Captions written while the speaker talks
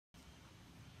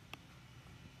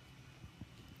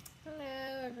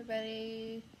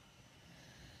everybody.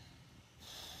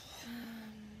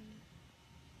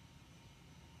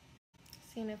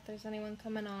 Seeing if there's anyone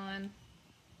coming on.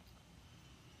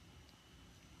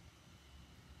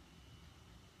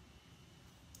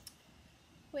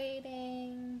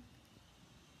 Waiting.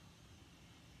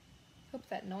 Hope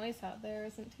that noise out there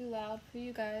isn't too loud for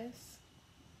you guys.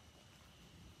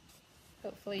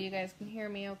 Hopefully you guys can hear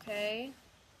me okay.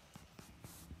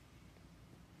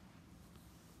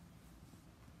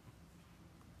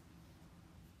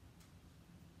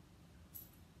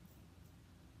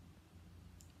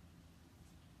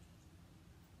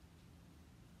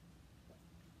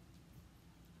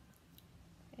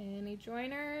 Any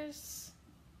joiners?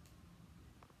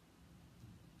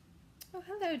 Oh,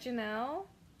 hello, Janelle.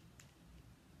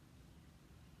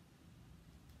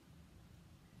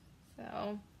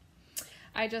 So,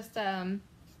 I just thought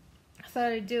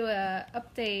I'd do a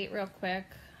update real quick.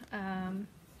 I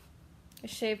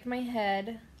shaved my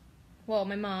head. Well,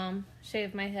 my mom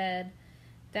shaved my head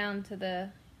down to the,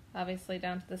 obviously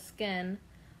down to the skin.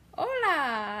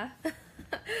 Hola!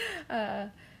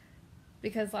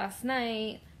 Because last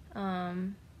night,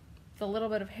 the little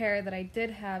bit of hair that I did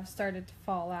have started to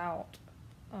fall out.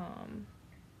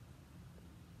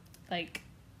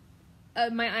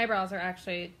 My eyebrows are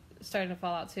actually starting to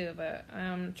fall out too, but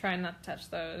I'm trying not to touch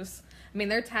those. I mean,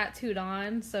 they're tattooed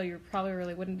on, so you probably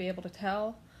really wouldn't be able to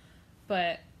tell,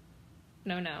 but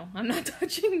no, I'm not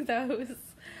touching those.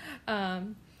 But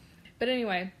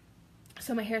anyway,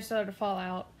 so my hair started to fall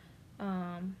out.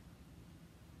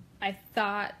 I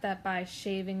thought that by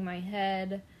shaving my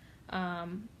head,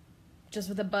 just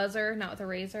with a buzzer, not with a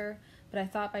razor, but I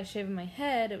thought by shaving my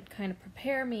head, it would kind of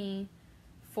prepare me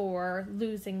for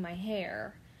losing my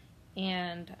hair.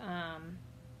 And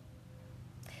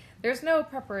there's no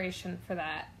preparation for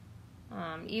that.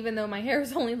 Even though my hair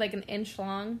is only like an inch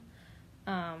long,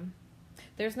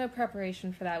 there's no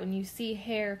preparation for that. When you see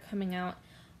hair coming out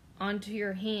onto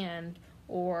your hand,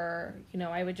 or,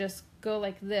 I would just go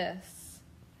like this,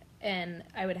 and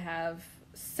I would have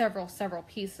several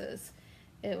pieces.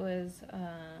 It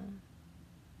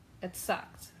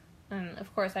sucked. And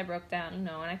of course I broke down, and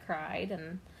I cried,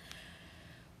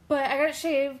 but I got it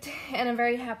shaved, and I'm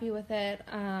very happy with it.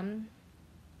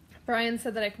 Brian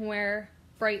said that I can wear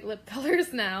bright lip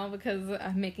colors now because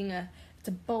I'm making it's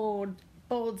a bold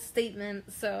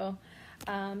statement. So,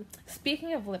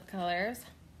 speaking of lip colors,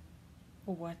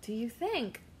 what do you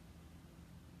think?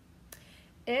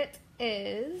 It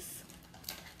is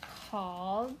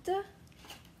called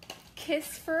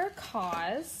Kiss for a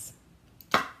Cause.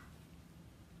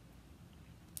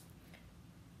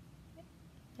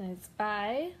 And it's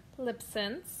by Lip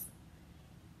Sense.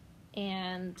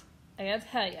 And I gotta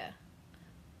tell you,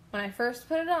 when I first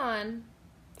put it on,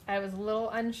 I was a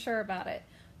little unsure about it.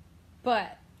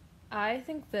 But I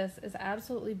think this is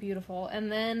absolutely beautiful.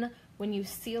 And then when you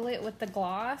seal it with the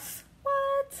gloss,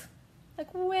 what?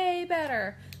 Like, way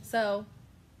better. So,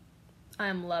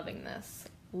 I'm loving this.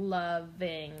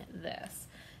 Loving this.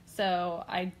 So,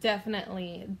 I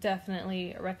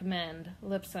definitely recommend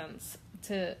Lip Sense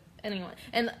to anyone.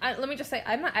 And let me just say,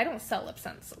 I don't sell Lip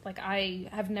Sense. Like, I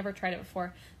have never tried it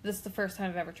before. This is the first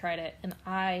time I've ever tried it, and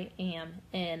I am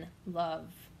in love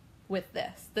with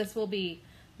this. This will be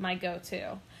my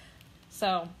go-to.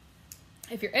 So,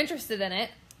 if you're interested in it,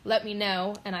 let me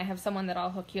know, and I have someone that I'll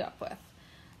hook you up with.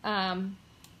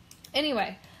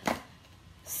 Anyway,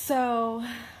 so,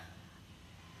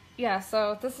 yeah,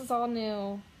 so this is all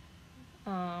new.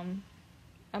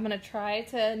 I'm going to try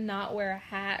to not wear a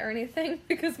hat or anything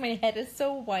because my head is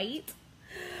so white.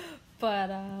 But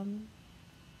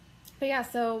yeah,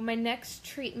 so my next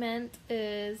treatment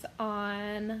is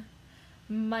on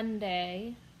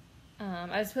Monday.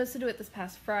 I was supposed to do it this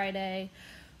past Friday,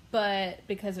 but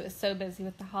because it was so busy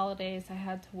with the holidays, I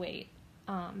had to wait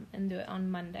and do it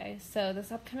on Monday. So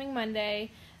this upcoming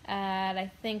Monday at,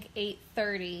 I think,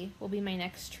 8:30 will be my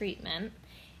next treatment.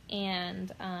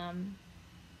 And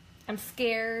I'm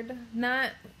scared.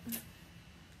 I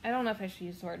don't know if I should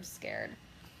use the word scared.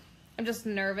 I'm just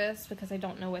nervous because I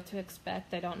don't know what to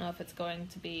expect. I don't know if it's going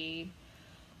to be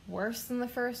worse than the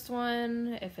first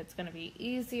one, if it's going to be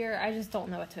easier. I just don't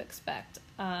know what to expect.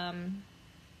 I'm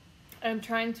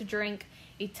trying to drink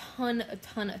a ton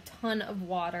of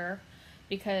water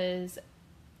because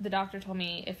the doctor told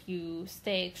me if you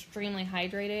stay extremely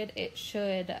hydrated, it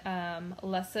should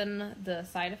lessen the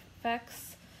side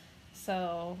effects.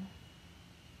 So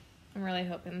I'm really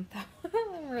hoping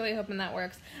that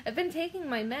works. I've been taking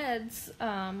my meds,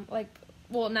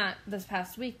 not this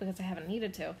past week because I haven't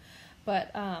needed to,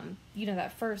 but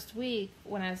that first week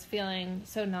when I was feeling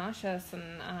so nauseous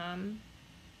and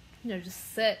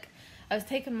just sick. I was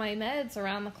taking my meds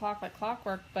around the clock like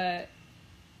clockwork, but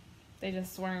they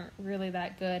just weren't really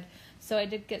that good. So I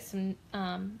did get some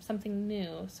something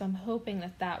new. So I'm hoping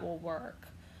that will work.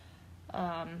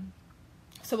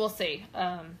 So we'll see.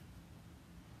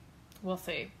 We'll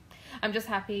see. I'm just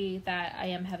happy that I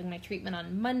am having my treatment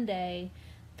on Monday.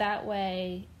 That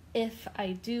way, if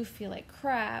I do feel like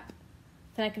crap,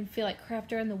 then I can feel like crap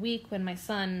during the week when my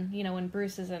son, when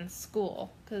Bruce is in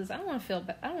school. Because I don't want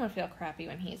to feel crappy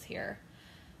when he's here.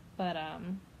 But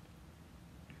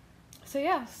so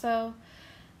yeah, so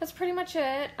that's pretty much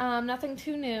it. Nothing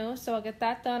too new. So I'll get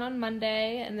that done on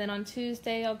Monday, and then on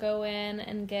Tuesday I'll go in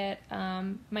and get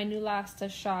my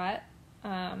Neulasta shot.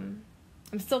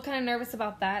 I'm still kind of nervous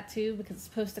about that too because it's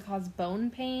supposed to cause bone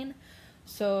pain.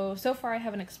 So far I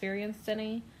haven't experienced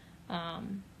any.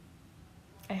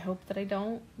 I hope that I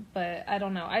don't, but I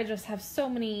don't know. I just have so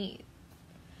many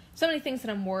things that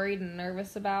I'm worried and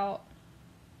nervous about,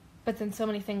 but then so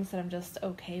many things that I'm just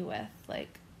okay with.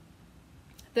 Like,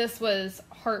 this was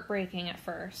heartbreaking at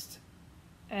first,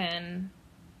 and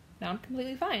now I'm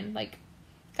completely fine. Like,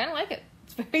 kind of like it.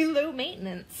 It's very low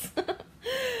maintenance.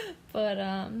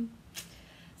 But,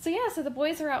 so yeah, so the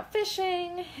boys are out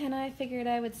fishing, and I figured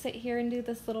I would sit here and do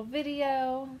this little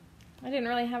video. I didn't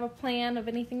really have a plan of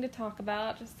anything to talk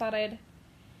about. Just thought I'd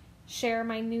share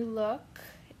my new look.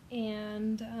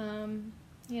 And,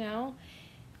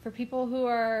 for people who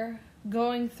are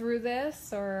going through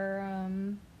this or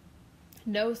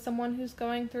know someone who's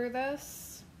going through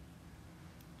this,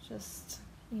 just,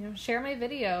 share my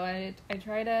video. I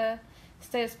try to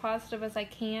stay as positive as I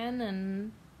can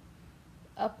and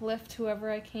uplift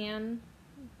whoever I can.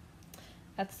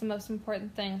 That's the most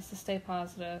important thing, is to stay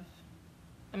positive.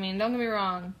 I mean, don't get me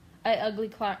wrong, I ugly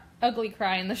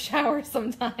cry in the shower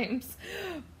sometimes,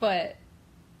 but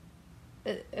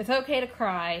it's okay to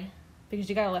cry because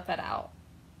you gotta let that out.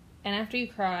 And after you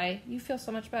cry, you feel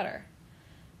so much better.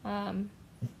 And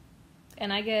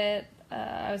I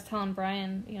was telling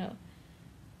Brian,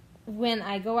 when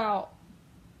I go out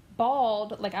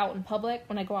bald, like out in public,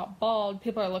 when I go out bald,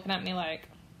 people are looking at me like,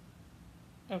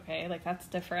 okay, like that's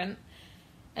different.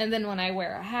 And then when I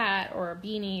wear a hat or a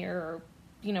beanie or,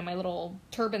 my little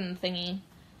turban thingy,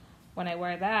 when I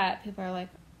wear that, people are like,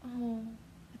 oh,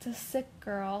 it's a sick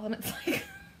girl. And it's like,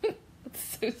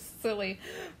 it's so silly.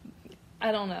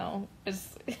 I don't know. I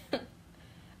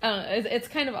don't know. It's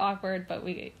kind of awkward, but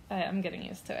I'm getting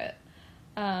used to it.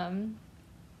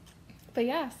 But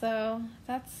yeah, so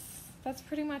that's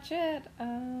pretty much it. I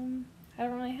don't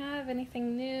really have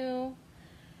anything new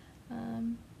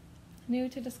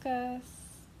to discuss.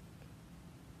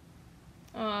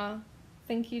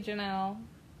 Thank you, Janelle.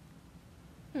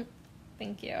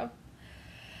 Thank you.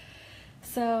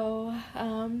 So,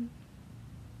 oh,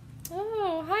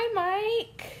 hi,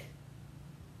 Mike.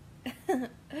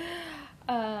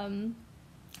 Trying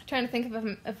to think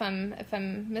if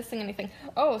I'm missing anything.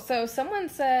 Oh, so someone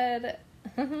said,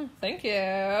 thank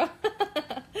you.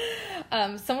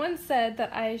 Someone said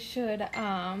that I should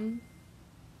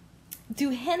do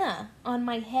henna on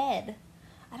my head.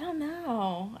 I don't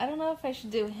know if I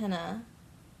should do henna.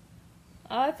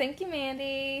 Oh, thank you,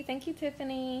 Mandy. Thank you,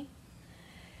 Tiffany.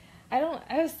 I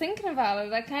was thinking about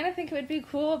it. I kind of think it would be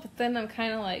cool, but then I'm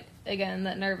kind of like, again,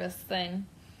 that nervous thing.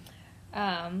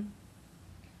 I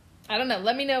don't know.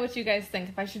 Let me know what you guys think,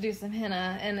 if I should do some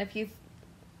henna. And if you...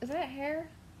 Is that hair?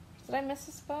 Did I miss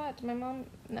a spot? Did my mom...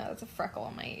 No, that's a freckle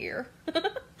on my ear.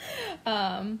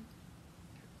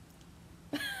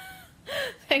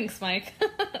 Thanks, Mike.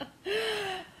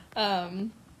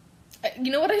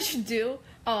 You know what I should do?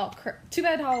 Oh, too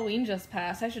bad Halloween just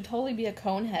passed. I should totally be a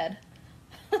cone head.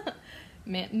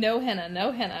 Man, no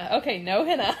henna. Okay, no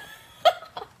henna.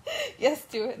 Yes,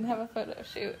 do it and have a photo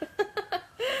shoot.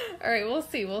 Alright, we'll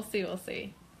see.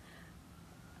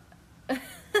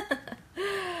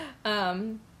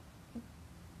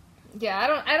 Yeah, I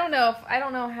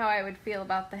don't know how I would feel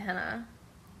about the henna.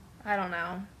 I don't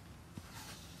know.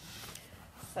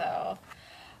 So,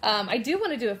 I do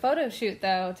want to do a photo shoot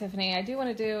though, Tiffany. I do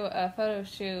want to do a photo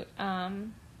shoot,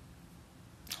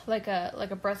 like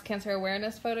a breast cancer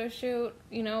awareness photo shoot,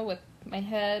 with my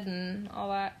head and all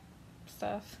that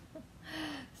stuff.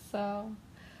 So,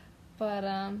 but,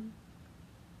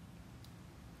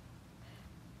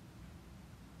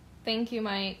 thank you,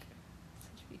 Mike.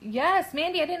 Yes,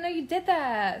 Mandy, I didn't know you did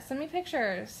that. Send me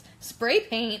pictures. Spray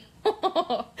paint.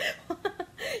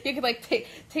 You could like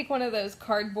take one of those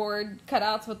cardboard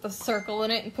cutouts with the circle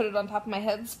in it and put it on top of my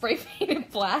head and spray paint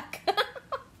it black.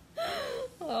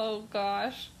 Oh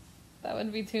gosh, that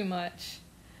would be too much.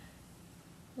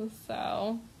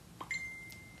 So,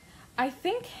 I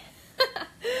think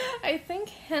I think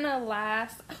henna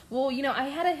lasts. Well, you know, I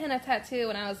had a henna tattoo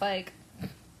when I was like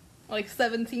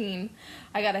 17.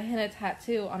 I got a henna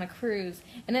tattoo on a cruise,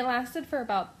 and it lasted for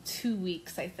about 2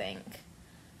 weeks, I think.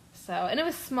 So, and it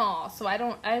was small, so I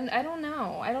don't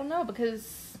know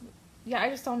because, yeah, I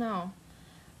just don't know.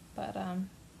 But,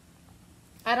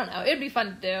 I don't know. It'd be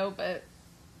fun to do, but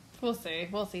we'll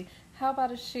see. How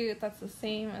about a shoot that's the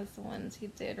same as the ones he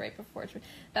did right before?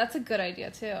 That's a good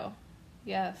idea, too.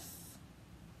 Yes.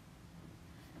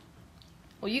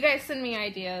 Well, you guys send me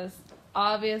ideas.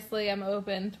 Obviously, I'm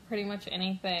open to pretty much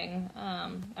anything.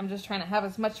 I'm just trying to have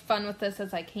as much fun with this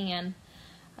as I can.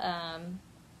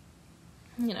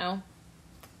 You know,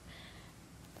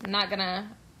 I'm not gonna,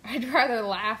 I'd rather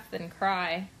laugh than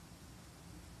cry.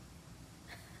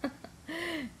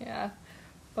 Yeah.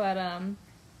 But,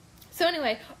 so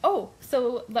anyway,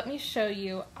 so let me show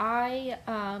you. I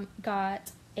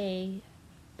got a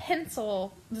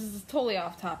pencil. This is totally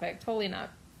off topic, totally not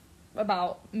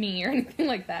about me or anything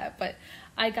like that, but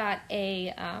I got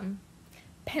a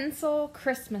pencil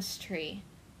Christmas tree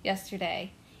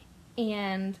yesterday,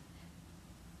 and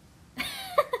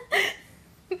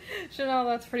Chanel,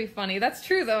 that's pretty funny. That's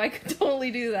true, though. I could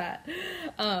totally do that.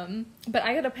 But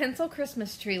I got a pencil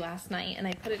Christmas tree last night, and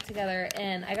I put it together,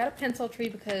 and I got a pencil tree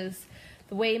because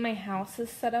the way my house is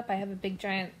set up, I have a big,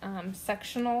 giant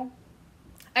sectional.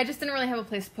 I just didn't really have a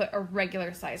place to put a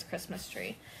regular-sized Christmas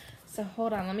tree. So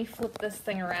hold on, let me flip this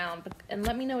thing around, and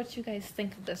let me know what you guys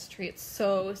think of this tree. It's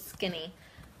so skinny.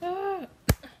 Ah.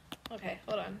 Okay,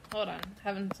 hold on.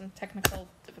 Having some technical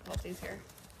difficulties here.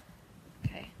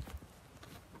 Okay.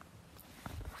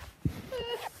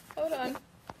 Hold on.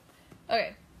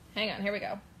 Okay, hang on, here we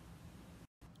go.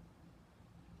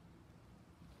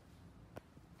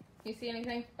 You see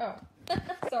anything? Oh,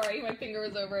 sorry, my finger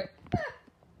was over it.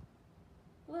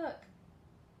 Look.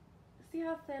 See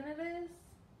how thin it is?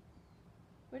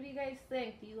 What do you guys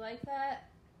think? Do you like that?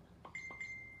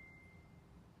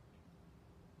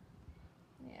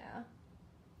 Yeah.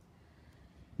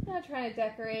 I'm not trying to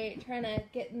decorate, trying to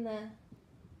get in the...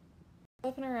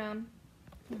 Flipping around.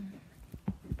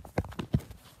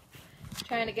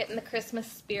 Trying to get in the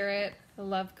Christmas spirit. I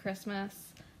love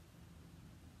Christmas.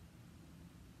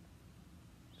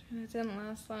 It didn't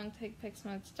last long. Take pics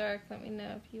when it's dark. Let me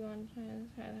know if you want to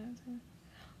try that.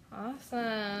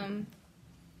 Awesome.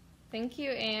 Thank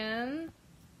you, Anne.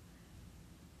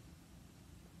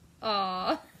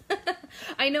 Aw.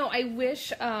 I know, I wish,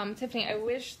 Tiffany, I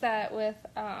wish that with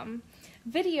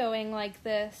videoing like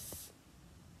this,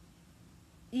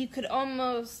 you could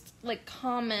almost, like,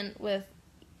 comment with,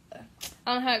 I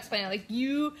don't know how to explain it, like,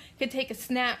 you could take a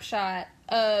snapshot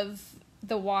of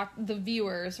the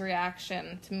viewer's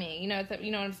reaction to me. You know what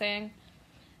I'm saying?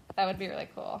 That would be really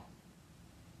cool.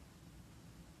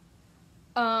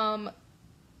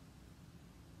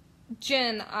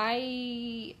 Jen,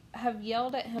 I have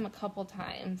yelled at him a couple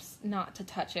times not to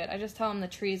touch it. I just tell him the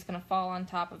tree's gonna fall on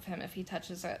top of him if he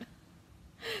touches it.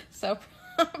 So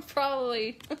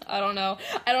probably, I don't know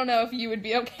if you would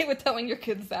be okay with telling your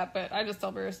kids that, but I just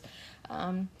tell Bruce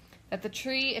that the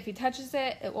tree, if he touches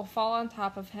it, it will fall on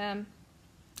top of him.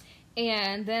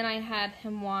 And then I had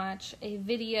him watch a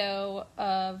video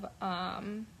of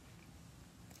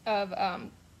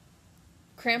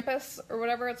Krampus, or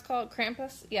whatever it's called.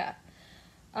 Krampus? Yeah.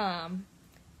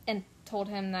 And told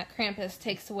him that Krampus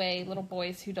takes away little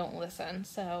boys who don't listen,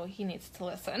 so he needs to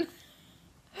listen.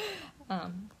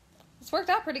 It's worked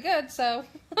out pretty good, so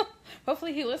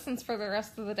hopefully he listens for the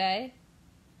rest of the day.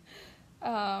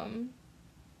 Oh,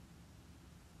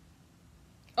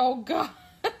 God.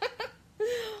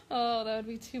 Oh, that would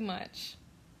be too much.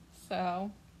 So,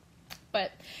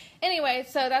 but anyway,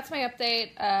 so that's my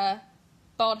update.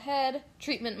 Bald head,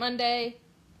 treatment Monday,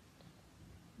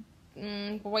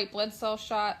 white blood cell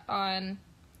shot on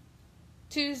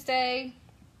Tuesday.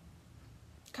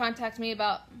 Contact me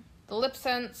about the lip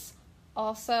sense.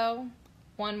 Also,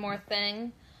 one more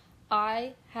thing.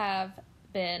 There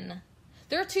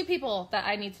are two people that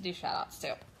I need to do shout outs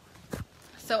to.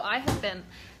 So I have been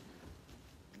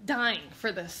dying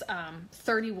for this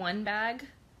 31 bag.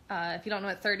 If you don't know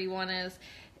what 31 is,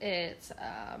 it's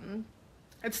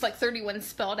like 31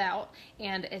 spelled out,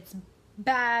 and it's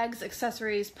bags,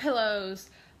 accessories, pillows,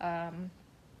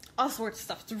 all sorts of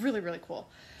stuff. It's really, really cool.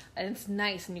 And it's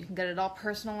nice, and you can get it all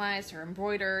personalized or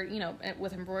embroidered,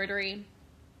 with embroidery.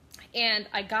 And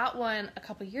I got one a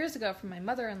couple years ago from my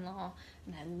mother-in-law,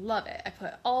 and I love it. I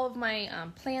put all of my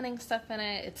planning stuff in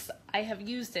it. I have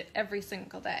used it every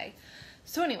single day.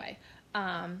 So anyway,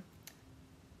 my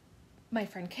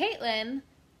friend Caitlin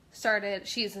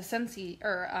she's a Scentsy,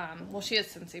 or, well, she is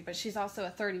Scentsy, but she's also a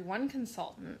 31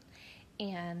 consultant.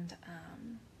 And,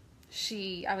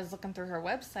 I was looking through her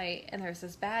website, and there's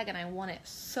this bag, and I want it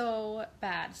so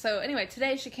bad. So anyway,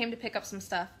 today she came to pick up some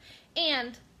stuff,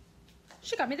 and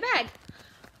she got me the bag.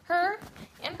 Her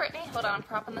and Brittany, hold on, I'm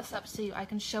propping this up so I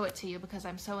can show it to you because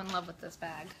I'm so in love with this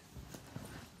bag.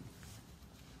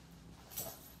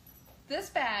 This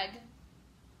bag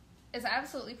is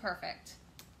absolutely perfect.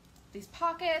 These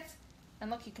pockets, and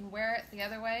look, you can wear it the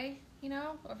other way, you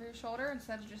know, over your shoulder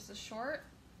instead of just a short.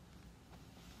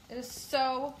 It is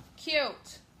so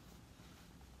cute.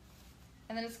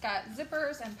 And then it's got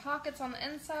zippers and pockets on the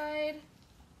inside.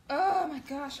 Oh my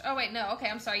gosh. Oh wait, no. Okay,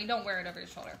 I'm sorry. You don't wear it over your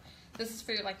shoulder. This is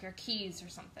for like your keys or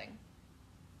something.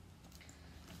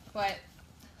 But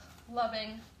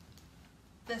loving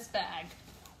this bag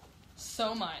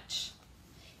so much.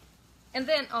 And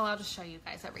then, oh, I'll just show you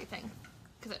guys everything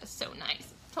because it was so nice.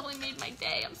 It totally made my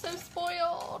day. I'm so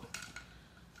spoiled.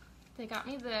 They got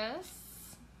me this.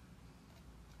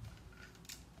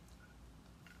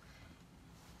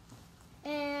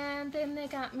 And then they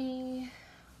got me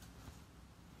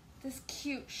this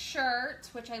cute shirt,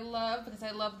 which I love because I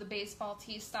love the baseball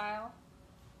tee style.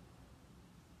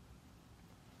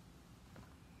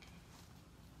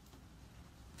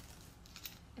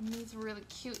 And these really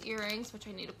cute earrings, which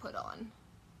I need to put on.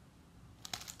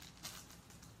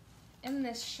 And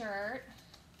this shirt.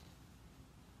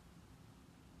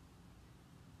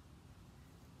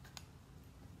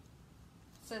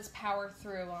 It says power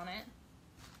through on it.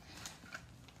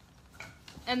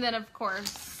 And then, of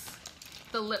course,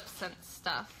 the lip scent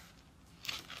stuff.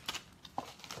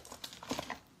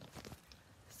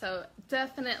 So,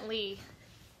 definitely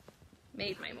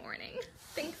made my morning.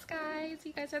 Thanks, guys.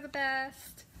 You guys are the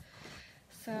best.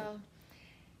 So,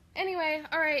 anyway,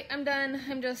 alright, I'm done.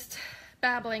 I'm just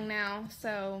babbling now.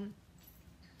 So,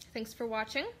 thanks for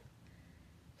watching.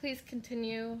 Please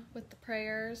continue with the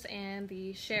prayers and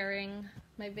the sharing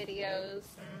my videos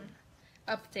and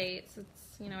updates.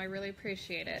 It's, you know, I really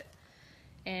appreciate it.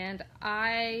 And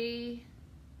either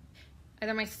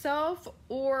myself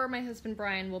or my husband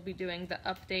Brian will be doing the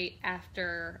update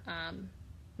after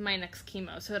my next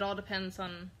chemo. So it all depends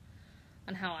on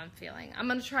how I'm feeling. I'm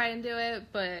gonna try and do it,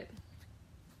 but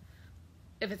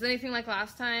if it's anything like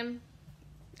last time,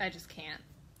 I just can't.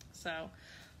 So,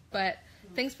 but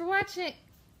thanks for watching.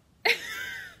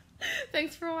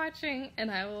 Thanks for watching, and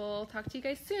I will talk to you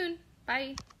guys soon.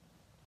 Bye.